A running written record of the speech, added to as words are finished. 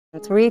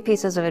Three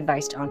pieces of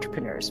advice to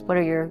entrepreneurs. What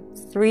are your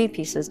three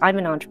pieces? I'm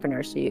an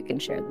entrepreneur, so you can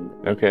share them.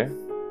 Okay.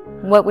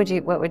 How would you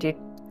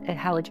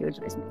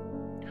advise me?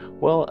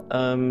 Well,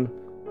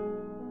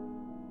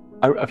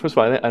 first of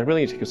all, I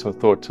really need to give some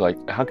thought to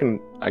how can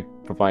I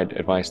provide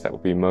advice that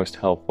would be most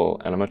helpful?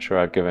 And I'm not sure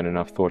I've given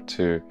enough thought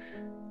to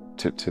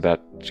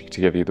that to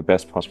give you the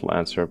best possible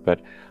answer.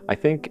 But I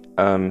think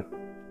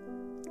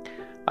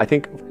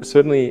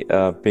certainly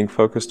being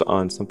focused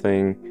on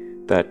something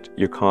that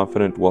you're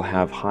confident will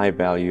have high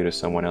value to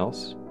someone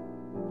else,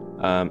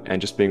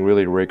 and just being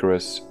really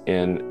rigorous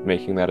in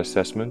making that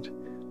assessment,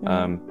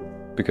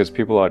 because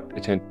people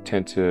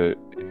tend to,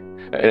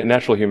 a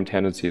natural human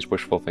tendency is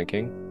wishful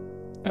thinking.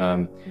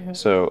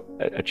 So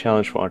a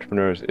challenge for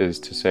entrepreneurs is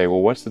to say,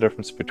 well, what's the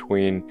difference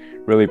between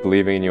really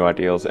believing in your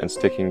ideals and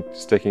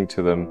sticking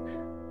to them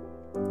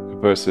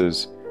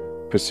versus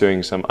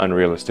pursuing some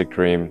unrealistic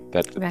dream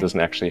that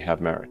doesn't actually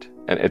have merit?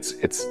 And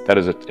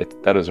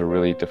that is a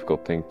really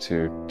difficult thing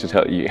to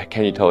tell you.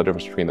 Can you tell the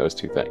difference between those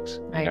two things?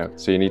 Right. You know?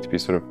 So you need to be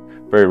sort of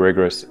very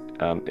rigorous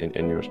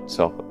in your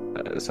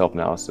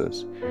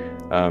self-analysis.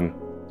 I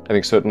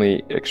think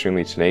certainly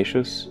extremely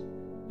tenacious,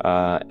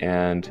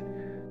 and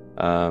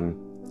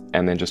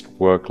then just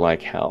work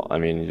like hell. I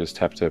mean, you just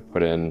have to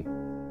put in,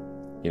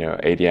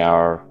 80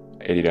 to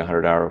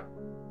 100-hour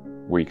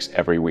weeks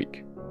every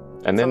week,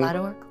 and That's then a lot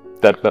of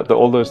work.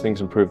 all those things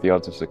improve the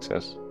odds of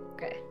success.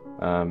 Okay.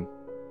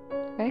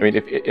 I mean,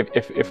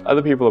 if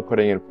other people are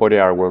putting in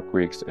 40-hour work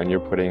weeks and you're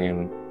putting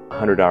in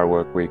 100-hour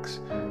work weeks,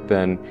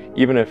 then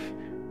even if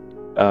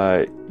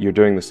you're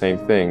doing the same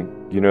thing,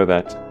 you know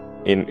that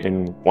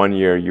in 1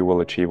 year you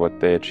will achieve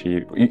what they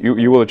achieve.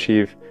 You will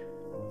achieve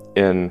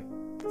in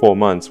 4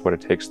 months what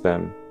it takes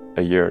them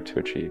a year to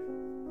achieve.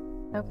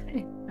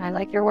 Okay. I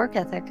like your work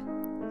ethic.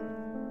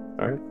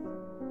 All right.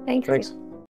 Thanks. Thanks.